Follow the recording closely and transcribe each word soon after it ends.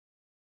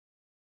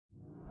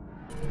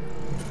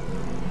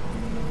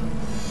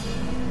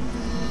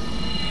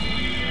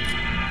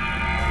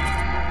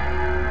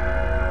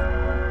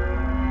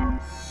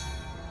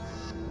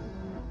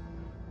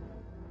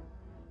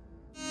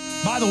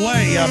the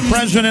way,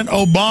 President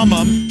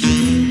Obama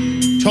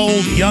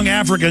told young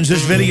Africans,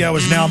 this video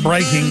is now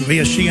breaking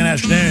via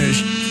CNS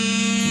News,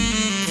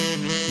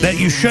 that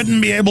you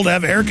shouldn't be able to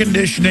have air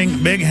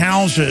conditioning, big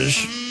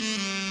houses,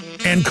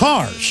 and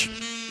cars.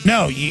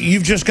 No,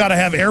 you've just got to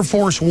have Air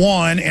Force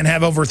One and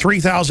have over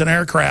 3,000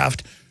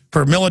 aircraft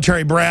for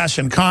military brass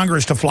and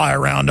Congress to fly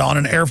around on,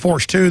 and Air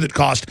Force Two that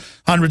cost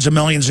hundreds of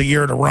millions a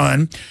year to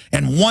run.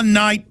 And one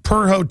night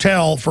per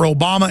hotel for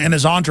Obama and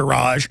his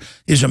entourage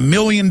is $1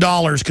 million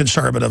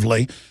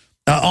conservatively.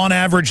 On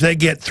average, they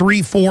get $3,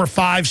 $4,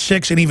 $5,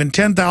 $6, and even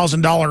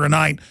 $10,000 a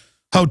night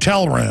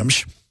hotel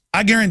rooms.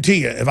 I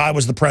guarantee you, if I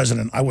was the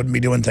president, I wouldn't be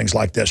doing things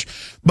like this.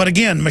 But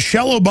again,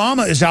 Michelle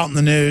Obama is out in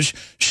the news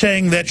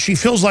saying that she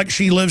feels like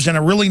she lives in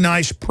a really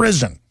nice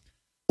prison.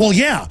 Well,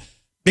 yeah,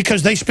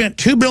 because they spent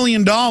 $2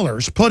 billion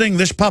putting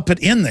this puppet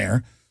in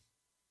there.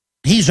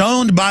 He's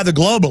owned by the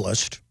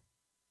globalist.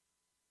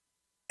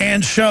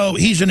 And so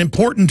he's an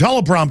important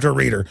teleprompter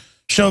reader.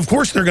 So, of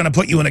course, they're going to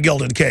put you in a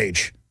gilded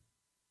cage.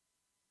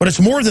 But it's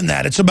more than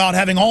that. It's about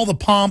having all the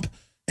pomp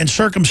and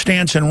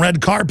circumstance and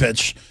red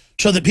carpets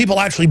so that people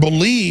actually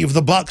believe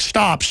the buck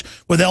stops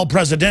with El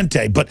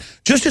Presidente. But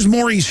just as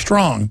Maurice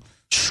Strong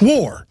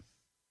swore,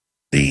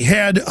 the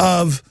head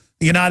of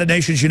the United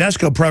Nations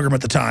UNESCO program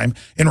at the time,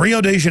 in Rio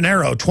de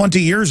Janeiro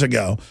 20 years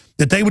ago,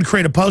 that they would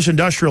create a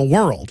post-industrial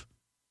world,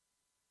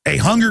 a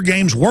Hunger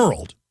Games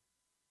world,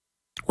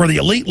 where the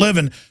elite live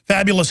in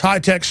fabulous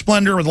high-tech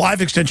splendor with life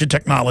extension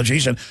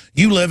technologies, and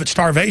you live at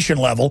starvation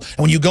level, and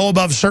when you go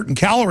above a certain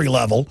calorie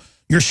level,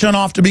 you're sent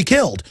off to be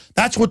killed.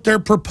 That's what they're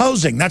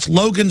proposing. That's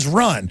Logan's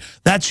Run.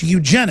 That's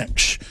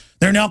eugenics.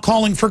 They're now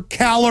calling for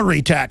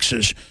calorie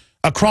taxes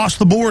across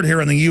the board here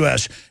in the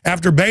U.S.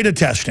 after beta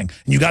testing.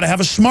 And you got to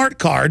have a smart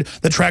card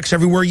that tracks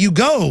everywhere you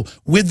go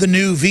with the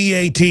new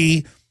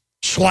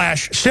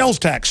VAT/sales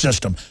tax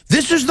system.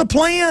 This is the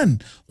plan.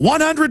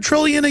 $100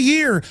 trillion a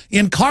year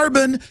in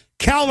carbon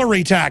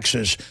calorie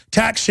taxes,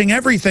 taxing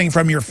everything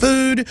from your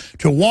food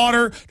to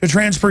water to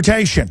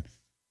transportation,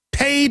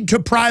 paid to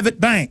private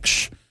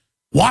banks.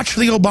 Watch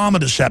the Obama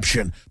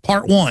deception,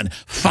 part 1,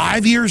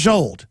 5 years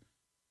old.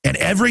 And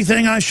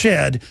everything I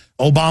said,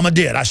 Obama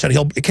did. I said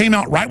it came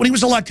out right when he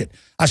was elected.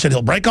 I said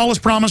he'll break all his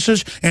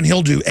promises and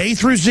he'll do A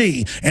through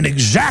Z, and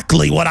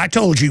exactly what I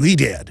told you he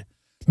did.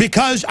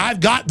 Because I've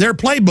got their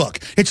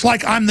playbook. It's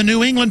like I'm the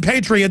New England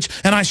Patriots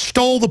and I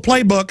stole the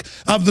playbook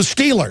of the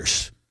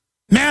Steelers.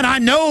 Man, I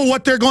know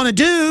what they're going to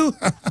do.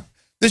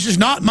 This is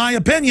not my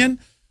opinion.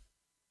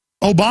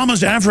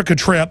 Obama's Africa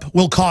trip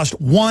will cost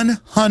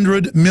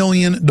 $100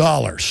 million.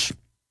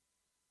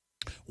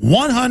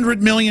 $100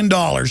 million.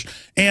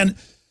 And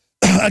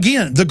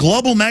again, the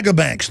global mega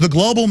banks, the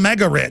global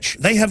mega rich,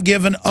 they have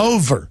given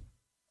over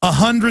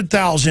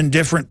 100,000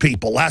 different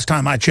people, last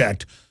time I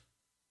checked,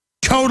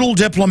 total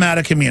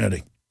diplomatic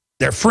immunity.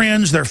 Their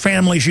friends, their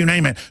families, you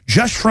name it,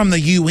 just from the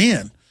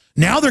UN.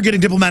 Now they're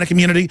getting diplomatic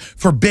immunity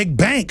for big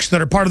banks that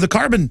are part of the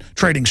carbon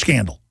trading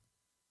scandal.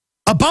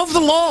 Above the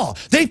law.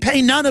 They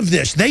pay none of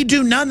this. They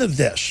do none of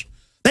this.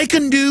 They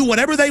can do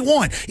whatever they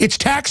want. It's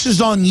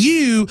taxes on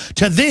you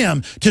to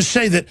them to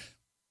say that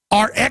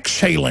our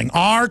exhaling,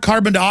 our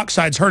carbon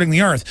dioxide is hurting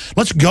the earth.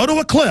 Let's go to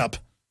a clip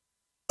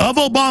of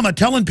Obama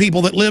telling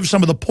people that live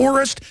some of the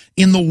poorest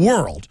in the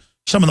world,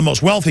 some of the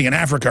most wealthy in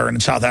Africa and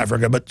in South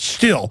Africa, but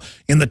still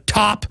in the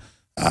top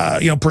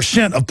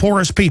percent of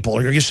poorest people,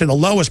 or you say the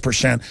lowest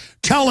percent,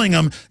 telling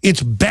them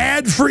it's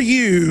bad for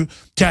you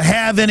to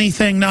have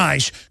anything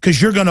nice because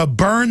you're going to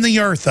burn the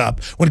earth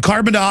up when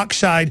carbon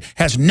dioxide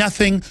has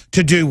nothing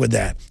to do with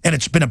that. And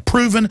it's been a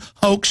proven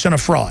hoax and a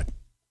fraud.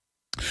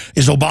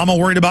 Is Obama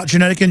worried about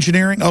genetic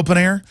engineering, open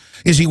air?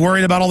 Is he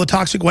worried about all the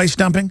toxic waste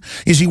dumping?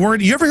 Is he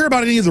worried? You ever hear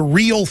about any of the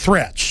real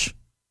threats?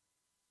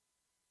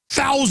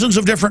 Thousands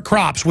of different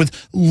crops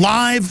with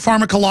live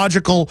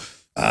pharmacological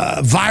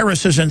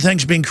viruses and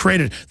things being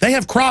created. They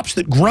have crops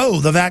that grow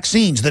the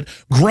vaccines, that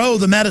grow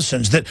the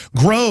medicines, that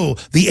grow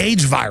the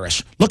AIDS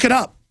virus. Look it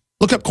up.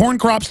 Look up corn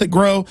crops that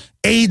grow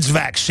AIDS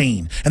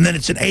vaccine, and then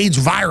it's an AIDS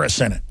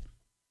virus in it.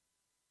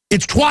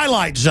 It's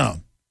Twilight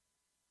Zone.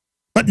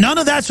 But none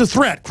of that's a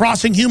threat,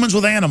 crossing humans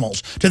with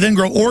animals to then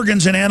grow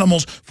organs in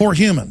animals for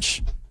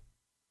humans.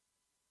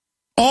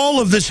 All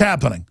of this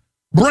happening.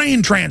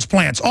 Brain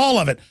transplants, all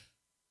of it,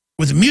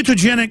 with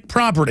mutagenic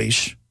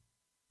properties.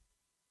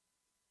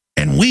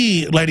 And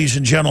we, ladies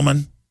and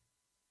gentlemen,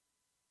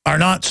 are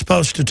not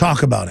supposed to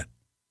talk about it.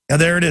 Now,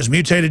 there it is,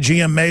 mutated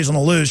GM maize on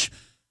the loose,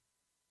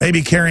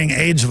 maybe carrying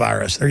AIDS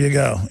virus. There you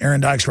go.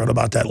 Aaron Dykes wrote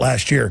about that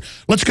last year.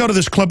 Let's go to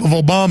this clip of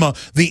Obama,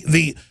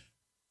 the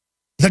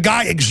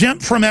guy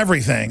exempt from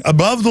everything,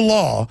 above the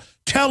law,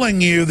 telling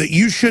you that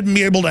you shouldn't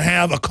be able to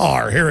have a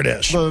car. Here it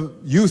is. The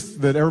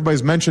youth that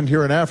everybody's mentioned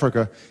here in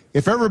Africa,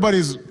 if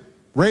everybody's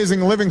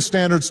raising living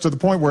standards to the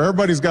point where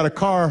everybody's got a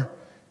car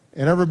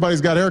and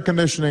everybody's got air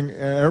conditioning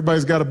and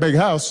everybody's got a big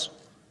house,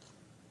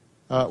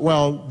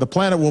 well, the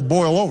planet will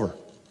boil over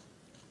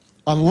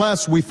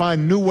unless we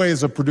find new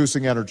ways of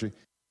producing energy.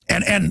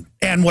 And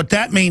what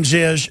that means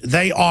is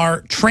they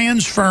are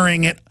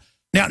transferring it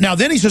Now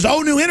then he says,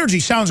 oh, new energy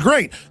sounds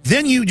great.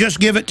 Then you just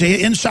give it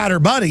to insider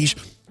buddies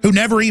who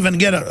never even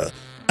get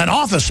an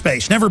office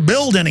space, never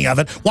build any of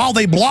it, while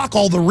they block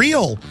all the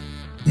real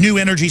new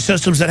energy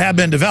systems that have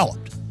been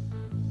developed.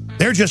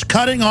 They're just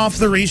cutting off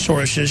the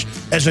resources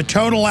as a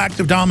total act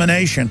of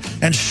domination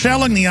and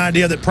selling the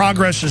idea that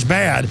progress is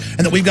bad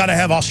and that we've got to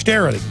have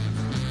austerity.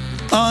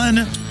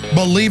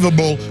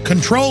 Unbelievable.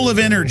 Control of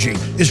energy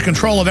is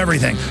control of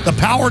everything. The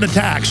power to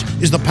tax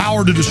is the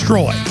power to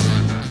destroy.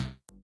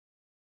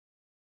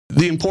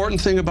 The important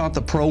thing about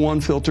the Pro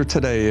One filter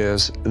today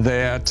is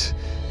that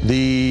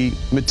the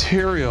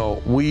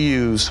material we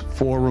use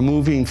for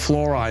removing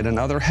fluoride and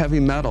other heavy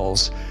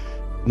metals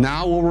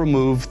now will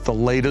remove the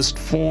latest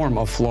form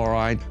of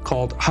fluoride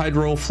called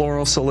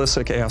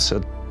hydrofluorosilicic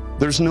acid.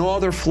 There's no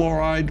other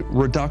fluoride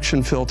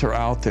reduction filter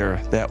out there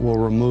that will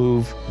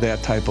remove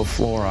that type of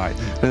fluoride.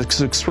 And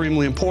it's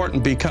extremely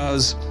important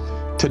because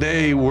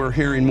today we're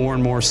hearing more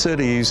and more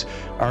cities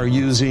are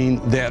using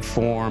that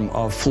form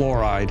of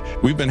fluoride.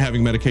 We've been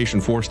having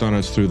medication forced on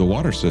us through the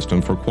water system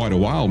for quite a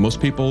while.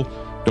 Most people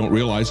don't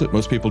realize it.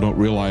 Most people don't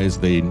realize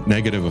the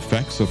negative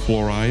effects of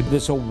fluoride.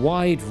 There's a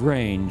wide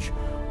range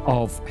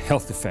of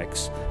health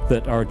effects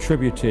that are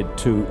attributed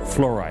to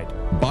fluoride.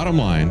 Bottom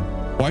line,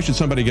 why should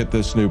somebody get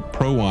this new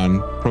Pro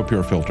One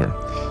ProPure filter?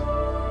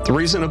 The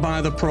reason to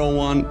buy the Pro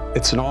One,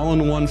 it's an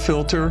all-in-one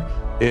filter.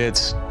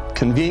 It's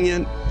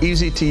convenient,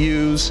 easy to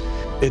use.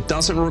 It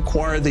doesn't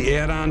require the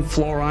add-on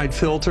fluoride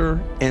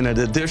filter. And in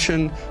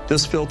addition,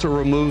 this filter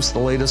removes the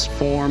latest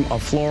form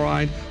of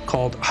fluoride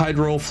called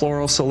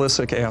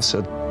hydrofluorosilicic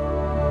acid.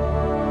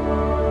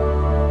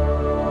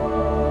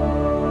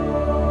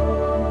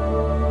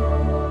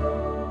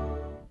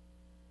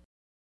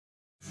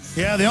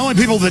 Yeah, the only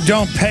people that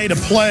don't pay to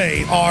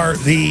play are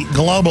the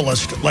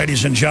globalists,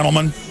 ladies and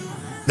gentlemen.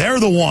 They're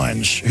the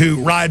ones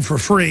who ride for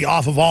free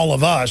off of all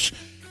of us.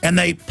 And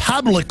they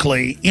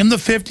publicly, in the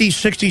 50s,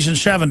 60s, and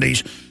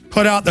 70s,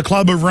 put out the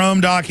Club of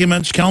Rome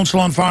documents, Council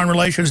on Foreign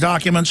Relations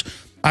documents.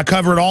 I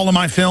cover it all in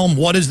my film,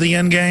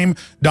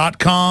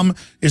 whatistheendgame.com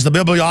is the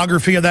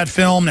bibliography of that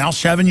film, now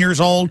 7 years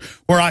old,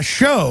 where I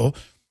show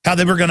how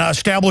they were going to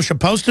establish a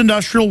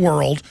post-industrial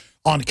world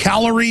on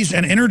calories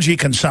and energy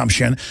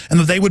consumption, and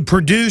that they would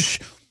produce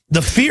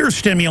the fear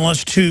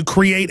stimulus to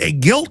create a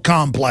guilt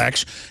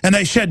complex. And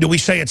they said, do we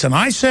say it's an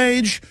ice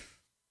age?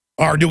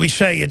 Or do we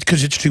say it's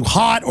because it's too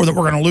hot, or that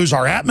we're going to lose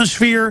our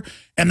atmosphere?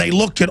 And they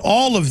looked at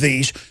all of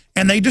these,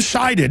 and they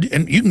decided,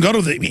 and you can go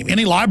to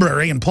any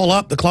library and pull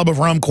up the Club of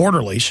Rome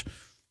quarterlies,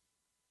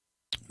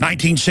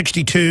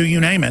 1962, you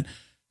name it.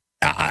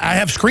 I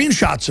have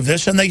screenshots of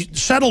this, and they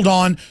settled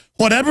on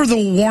whatever the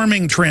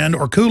warming trend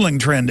or cooling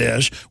trend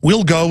is,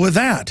 we'll go with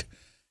that.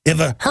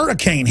 If a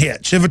hurricane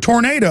hits, if a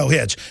tornado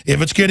hits,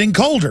 if it's getting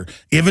colder,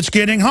 if it's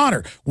getting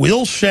hotter,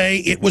 we'll say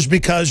it was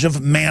because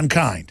of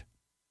mankind.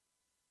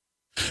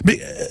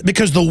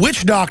 Because the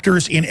witch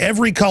doctors in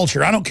every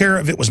culture, I don't care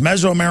if it was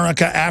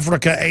Mesoamerica,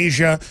 Africa,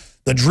 Asia,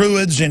 the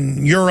Druids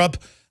in Europe,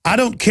 I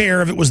don't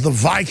care if it was the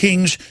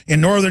Vikings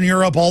in Northern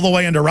Europe all the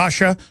way into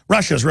Russia.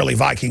 Russia's really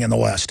Viking in the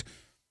West.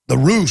 The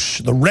Rus,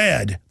 the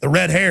red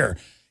hair.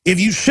 If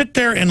you sit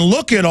there and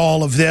look at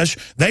all of this,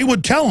 they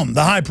would tell him,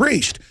 the high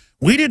priest,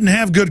 we didn't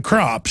have good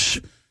crops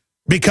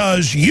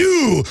because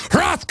you,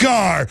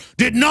 Hrothgar,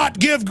 did not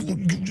give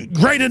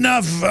great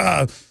enough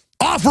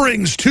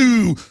offerings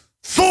to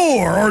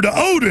Thor or to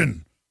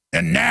Odin,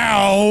 and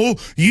now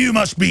you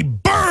must be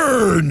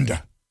burned.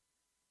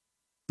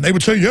 They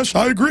would say, yes,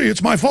 I agree,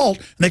 it's my fault.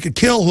 And they could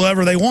kill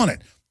whoever they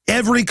wanted.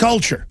 Every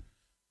culture.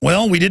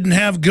 Well, we didn't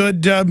have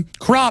good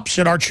crops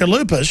at our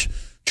chalupas.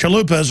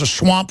 Chalupa is a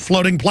swamp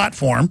floating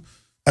platform.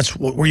 That's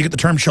where you get the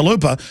term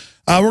chalupa.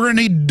 We're going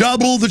to need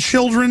double the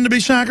children to be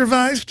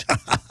sacrificed.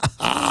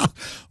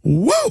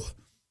 Woo!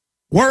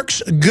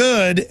 Works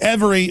good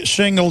every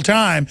single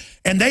time.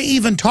 And they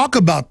even talk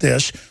about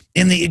this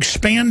in the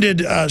expanded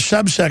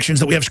subsections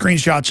that we have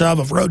screenshots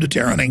of Road to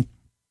Tyranny,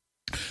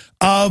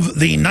 of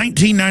the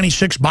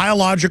 1996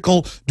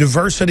 Biological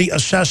Diversity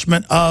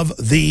Assessment of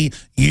the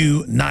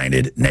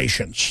United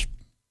Nations.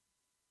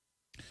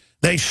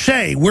 They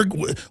say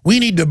we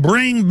need to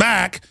bring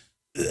back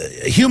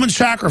human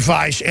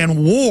sacrifice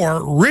and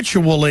war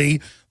ritually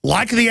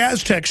like the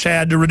Aztecs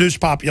had to reduce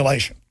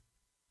population.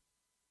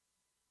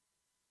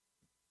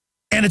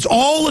 And it's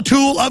all a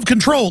tool of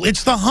control.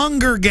 It's the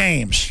Hunger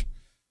Games.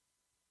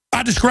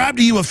 I described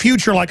to you a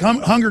future like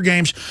Hunger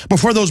Games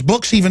before those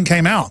books even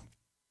came out.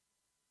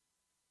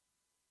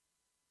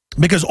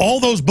 Because all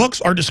those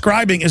books are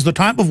describing is the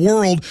type of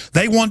world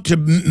they want to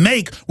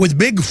make with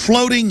big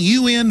floating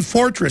UN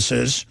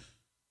fortresses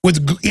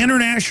with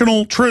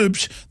international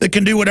troops that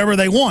can do whatever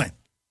they want.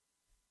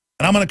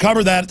 And I'm going to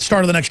cover that at the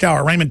start of the next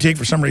hour. Raymond Teague,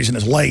 for some reason,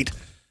 is late.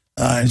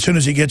 And as soon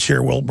as he gets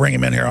here, we'll bring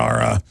him in here,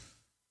 our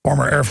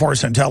former Air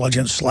Force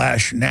intelligence /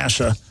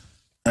 NASA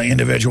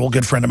individual,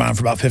 good friend of mine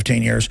for about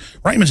 15 years.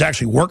 Raymond's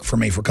actually worked for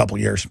me for a couple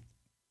years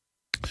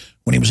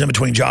when he was in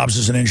between jobs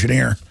as an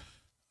engineer.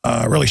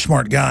 Really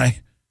smart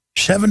guy.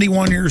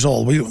 71 years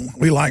old.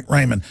 We like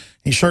Raymond.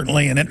 He's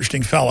certainly an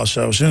interesting fellow,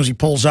 so as soon as he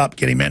pulls up,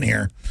 get him in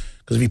here.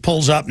 because if he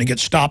pulls up and he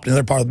gets stopped in the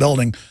other part of the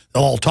building,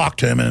 they'll all talk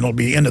to him, and it'll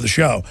be the end of the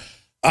show.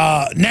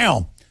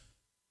 Now,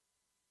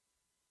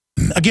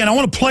 again, I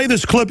want to play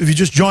this clip if you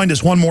just joined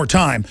us one more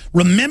time.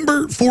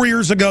 Remember 4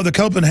 years ago, the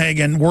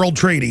Copenhagen World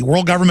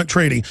Government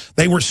Treaty,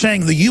 they were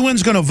saying the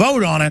UN's going to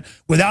vote on it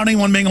without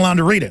anyone being allowed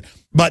to read it.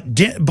 But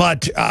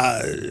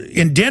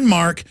in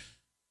Denmark,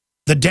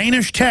 the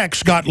Danish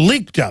text got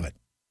leaked of it,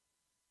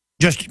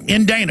 just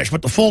in Danish,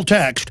 but the full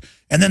text.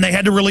 And then they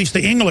had to release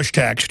the English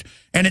text,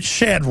 and it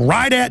said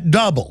right at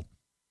double,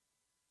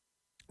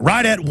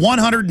 right at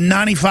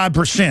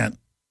 195%.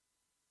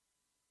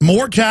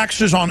 More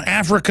taxes on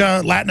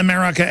Africa, Latin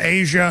America,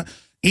 Asia,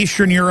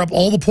 Eastern Europe,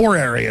 all the poor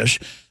areas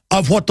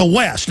of what the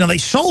West. Now, they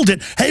sold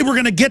it, hey, we're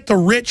going to get the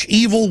rich,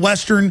 evil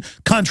Western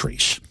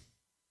countries.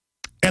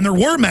 And there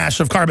were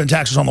massive carbon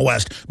taxes on the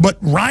West, but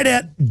right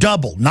at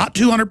double, not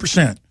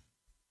 200%.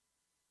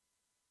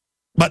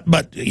 But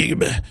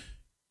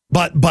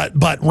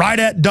right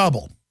at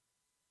double.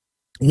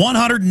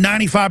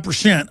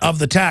 195% of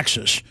the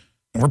taxes.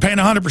 And we're paying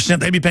 100%,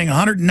 they'd be paying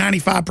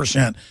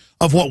 195%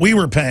 of what we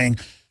were paying.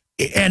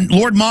 And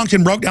Lord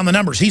Monckton broke down the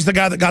numbers. He's the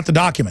guy that got the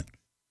document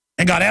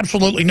and got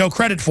absolutely no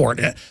credit for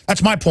it.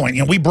 That's my point.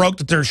 You know, we broke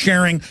that they're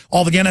sharing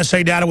all the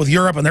NSA data with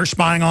Europe, and they're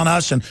spying on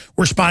us, and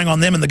we're spying on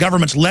them, and the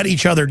governments let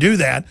each other do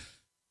that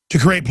to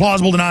create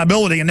plausible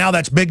deniability, and now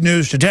that's big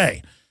news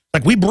today.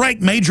 Like, we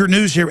break major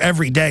news here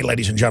every day,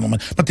 ladies and gentlemen,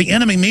 but the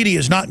enemy media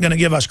is not going to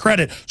give us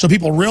credit so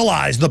people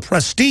realize the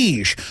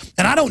prestige.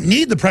 And I don't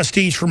need the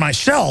prestige for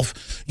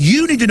myself.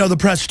 You need to know the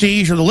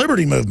prestige of the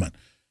liberty movement.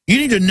 You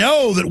need to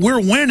know that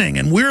we're winning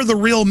and we're the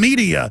real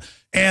media.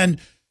 And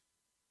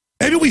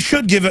maybe we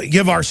should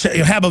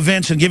have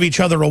events and give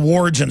each other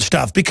awards and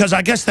stuff, because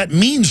I guess that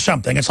means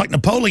something. It's like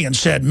Napoleon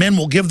said, men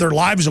will give their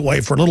lives away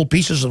for little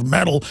pieces of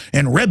metal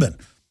and ribbon.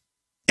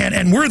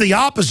 And we're the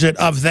opposite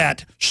of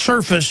that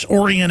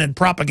surface-oriented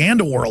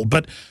propaganda world.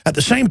 But at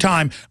the same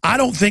time, I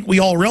don't think we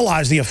all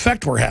realize the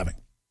effect we're having.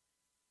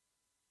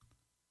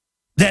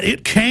 That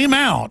it came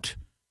out,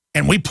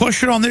 and we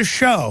pushed it on this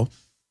show,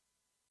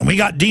 and we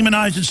got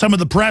demonized in some of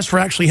the press for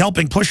actually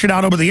helping push it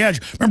out over the edge.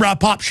 Remember, I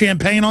popped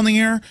champagne on the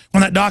air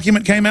when that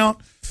document came out?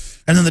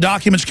 And then the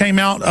documents came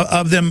out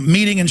of them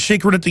meeting in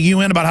secret at the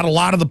UN about how to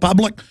lie to the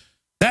public?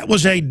 That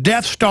was a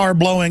Death Star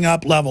blowing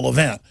up level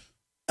event.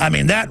 I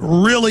mean, that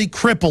really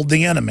crippled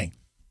the enemy.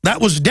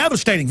 That was a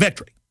devastating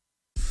victory.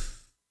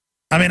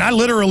 I mean, I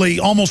literally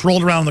almost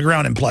rolled around on the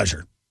ground in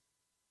pleasure.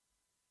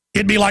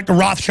 It'd be like the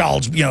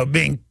Rothschilds, you know,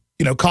 being,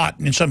 you know, caught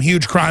in some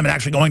huge crime and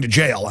actually going to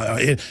jail.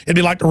 It'd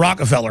be like the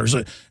Rockefellers.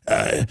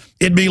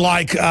 It'd be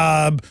like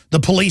the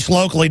police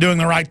locally doing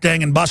the right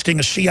thing and busting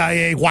a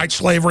CIA white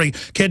slavery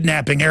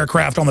kidnapping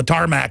aircraft on the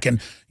tarmac,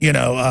 and, you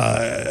know,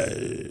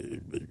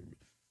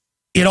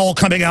 it all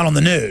coming out on the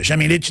news. I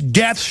mean, it's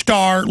Death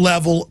Star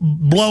level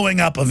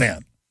blowing up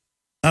event.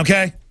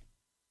 Okay?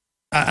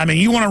 I mean,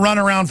 you want to run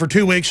around for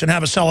 2 weeks and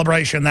have a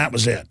celebration, that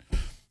was it.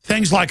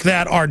 Things like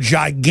that are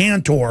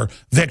gigantor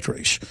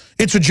victories.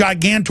 It's a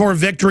gigantor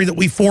victory that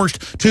we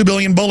forced 2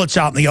 billion bullets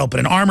out in the open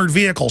and armored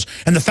vehicles.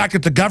 And the fact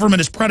that the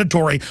government is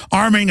predatory,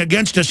 arming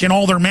against us in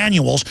all their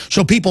manuals,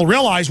 so people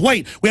realize,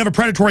 wait, we have a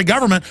predatory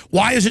government.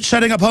 Why is it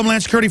setting up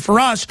Homeland Security for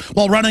us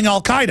while running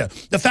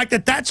Al-Qaeda? The fact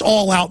that that's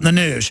all out in the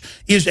news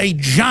is a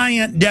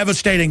giant,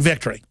 devastating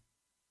victory.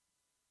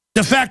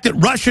 The fact that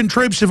Russian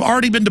troops have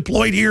already been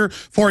deployed here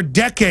for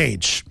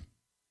decades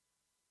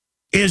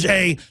is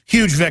a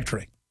huge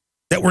victory.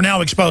 That we're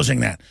now exposing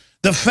that.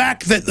 The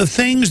fact that the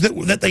things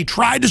that they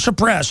tried to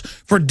suppress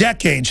for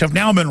decades have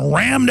now been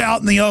rammed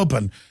out in the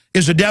open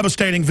is a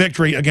devastating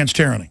victory against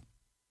tyranny.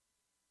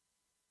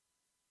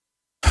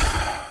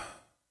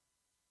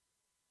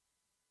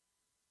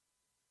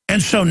 And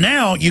so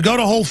now you go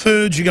to Whole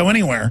Foods, you go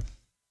anywhere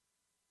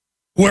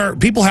where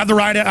people have the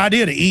right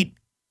idea to eat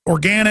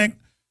organic,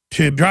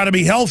 to try to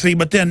be healthy,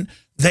 but then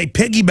they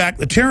piggyback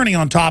the tyranny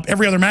on top.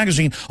 Every other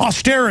magazine,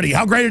 austerity,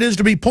 how great it is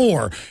to be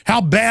poor,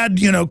 how bad,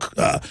 you know,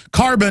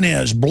 carbon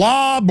is,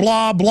 blah,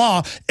 blah,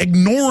 blah,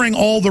 ignoring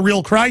all the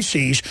real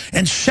crises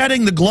and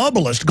setting the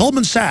globalist.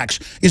 Goldman Sachs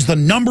is the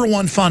 #1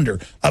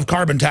 funder of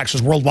carbon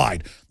taxes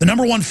worldwide, the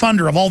 #1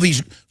 funder of all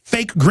these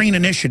fake green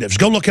initiatives.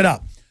 Go look it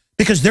up.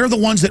 Because they're the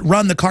ones that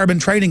run the carbon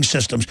trading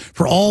systems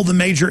for all the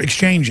major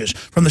exchanges,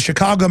 from the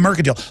Chicago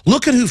Mercantile.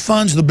 Look at who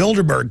funds the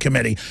Bilderberg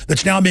Committee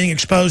that's now being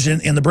exposed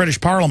in the British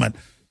Parliament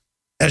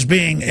as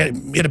being,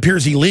 it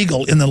appears,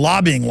 illegal in the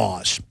lobbying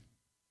laws.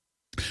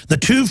 The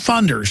two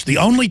funders, the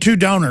only two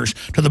donors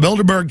to the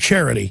Bilderberg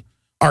charity,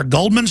 are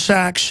Goldman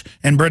Sachs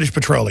and British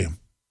Petroleum.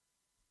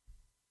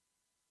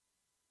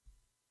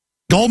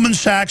 Goldman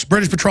Sachs,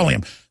 British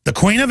Petroleum. The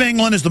Queen of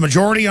England is the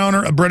majority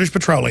owner of British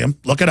Petroleum.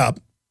 Look it up.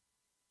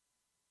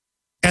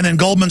 And then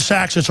Goldman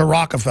Sachs is a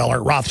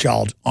Rockefeller,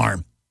 Rothschild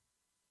arm.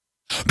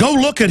 Go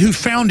look at who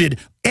founded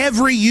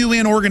every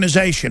UN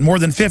organization, more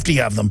than 50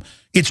 of them.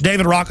 It's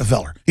David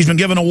Rockefeller. He's been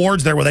given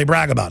awards there where they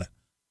brag about it.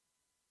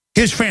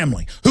 His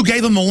family, who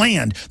gave him the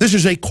land. This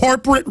is a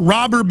corporate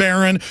robber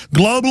baron,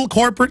 global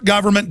corporate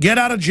government,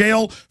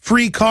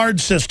 get-out-of-jail-free card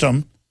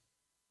system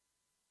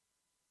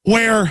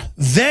where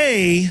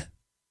they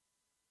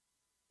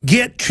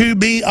get to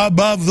be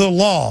above the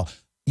law.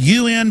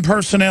 UN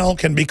personnel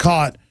can be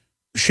caught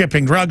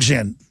shipping drugs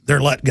in.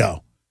 They're let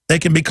go. They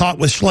can be caught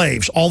with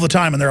slaves all the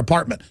time in their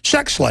apartment.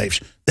 Sex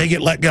slaves, they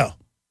get let go.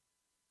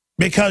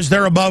 Because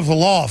they're above the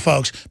law,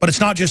 folks. But it's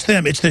not just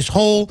them. It's this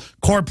whole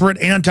corporate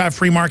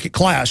anti-free market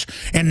class.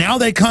 And now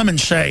they come and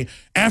say,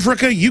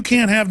 Africa, you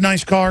can't have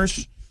nice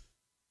cars.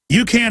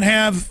 You can't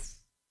have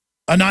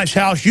a nice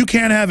house. You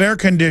can't have air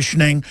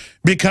conditioning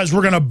because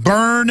we're going to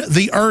burn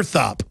the earth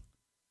up.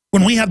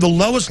 When we have the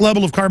lowest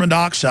level of carbon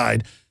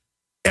dioxide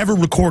ever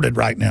recorded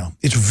right now.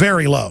 It's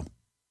very low.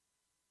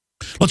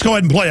 Let's go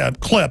ahead and play a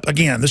clip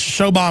again. This is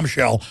so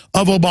bombshell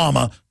of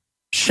Obama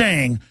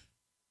saying,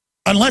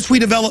 unless we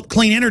develop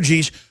clean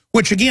energies,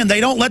 which again, they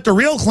don't let the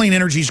real clean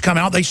energies come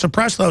out. They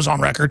suppress those on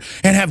record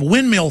and have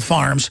windmill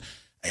farms.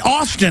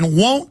 Austin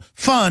won't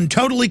fund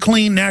totally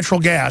clean natural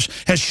gas,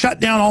 has shut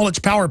down all its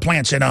power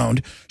plants it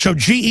owned. So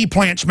GE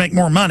plants make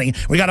more money.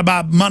 We got to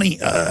buy money,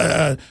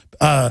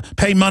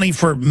 pay money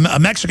for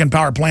Mexican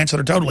power plants that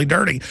are totally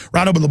dirty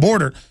right over the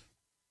border.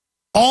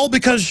 All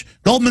because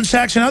Goldman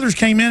Sachs and others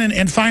came in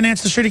and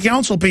financed the city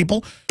council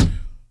people.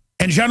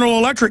 And General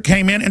Electric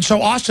came in, and so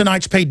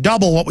Austinites paid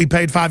double what we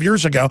paid 5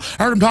 years ago.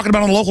 I heard them talking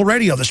about on the local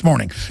radio this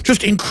morning.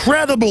 Just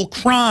incredible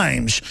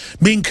crimes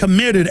being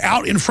committed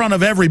out in front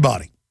of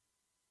everybody.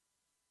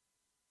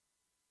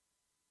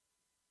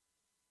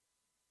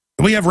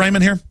 Do we have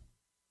Raymond here?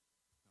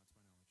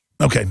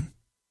 Okay.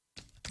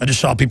 I just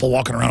saw people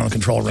walking around in the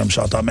control room,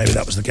 so I thought maybe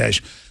that was the case.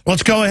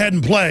 Let's go ahead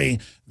and play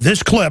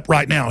this clip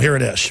right now. Here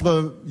it is.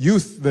 The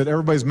youth that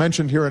everybody's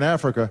mentioned here in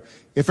Africa,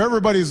 if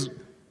everybody's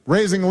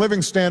raising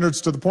living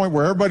standards to the point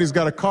where everybody's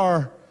got a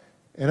car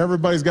and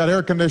everybody's got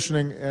air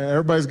conditioning and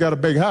everybody's got a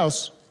big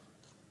house,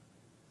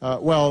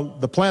 well,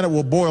 the planet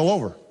will boil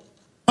over.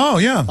 Oh,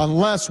 yeah.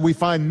 Unless we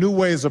find new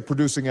ways of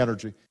producing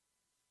energy.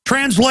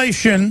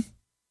 Translation,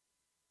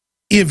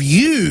 if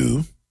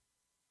you,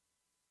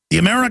 the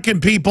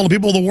American people, the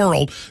people of the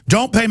world,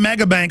 don't pay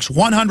mega banks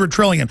 $100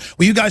 trillion.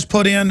 Will you guys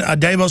put in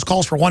Davos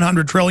calls for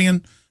 $100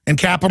 trillion in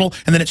capital,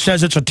 and then it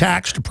says it's a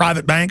tax to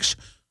private banks?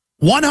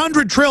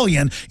 $100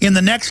 trillion in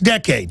the next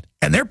decade,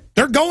 and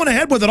they're going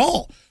ahead with it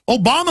all.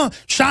 Obama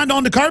signed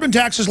on to carbon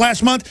taxes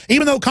last month,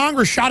 even though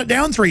Congress shot it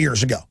down 3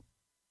 years ago.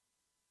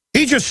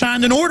 He just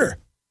signed an order,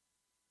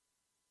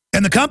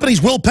 and the companies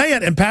will pay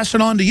it and pass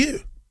it on to you.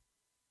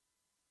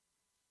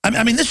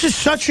 I mean, this is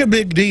such a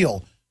big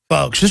deal,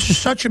 folks. This is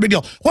such a big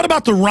deal. What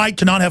about the right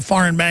to not have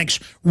foreign banks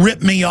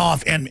rip me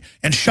off and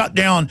shut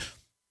down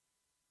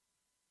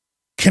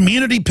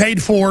community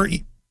paid for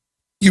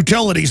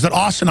utilities that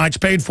Austinites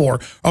paid for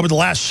over the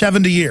last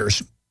 70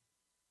 years?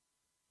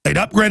 They'd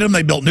upgrade them.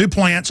 They built new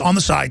plants on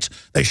the sites.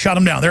 They shut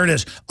them down. There it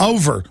is.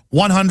 Over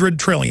 $100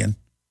 trillion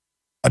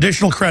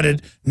additional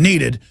credit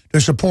needed to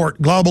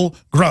support global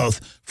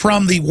growth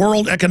from the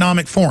World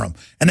Economic Forum.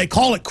 And they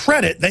call it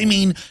credit. They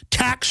mean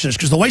taxes,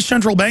 because the way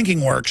central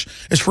banking works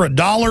is for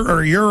 $1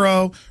 or a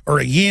euro or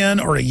a yen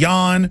or a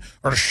yuan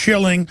or a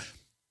shilling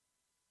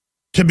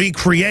to be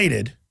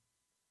created,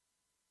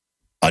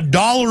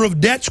 $1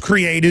 of debt's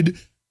created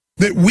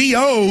that we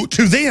owe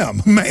to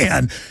them,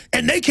 man.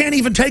 And they can't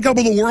even take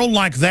over the world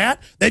like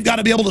that. They've got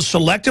to be able to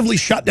selectively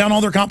shut down all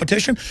their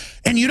competition.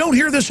 And you don't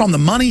hear this on the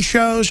money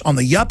shows, on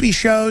the yuppie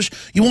shows.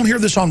 You won't hear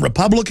this on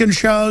Republican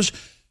shows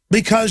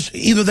because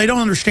either they don't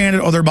understand it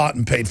or they're bought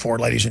and paid for,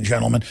 ladies and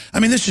gentlemen. I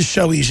mean, this is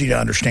so easy to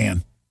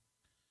understand.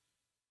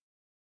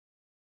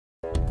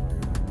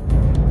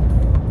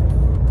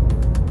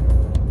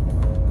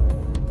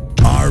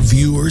 Our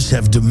viewers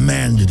have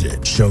demanded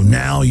it, so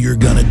now you're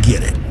gonna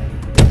get it.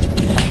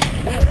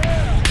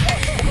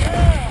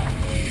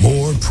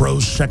 More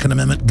pro-Second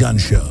Amendment gun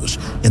shows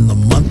in the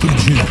month of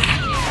June.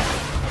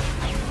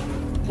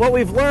 What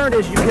we've learned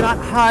is you cannot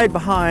hide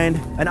behind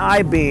an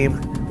I-beam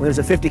when there's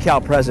a 50 cal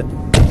present.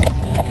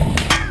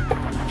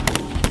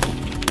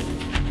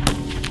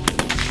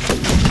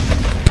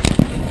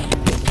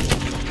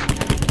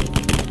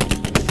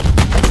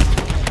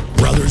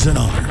 Brothers in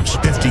Arms,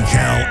 50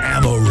 cal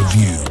ammo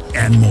review,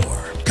 and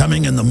more.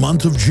 Coming in the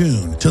month of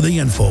June to the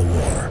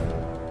InfoWar.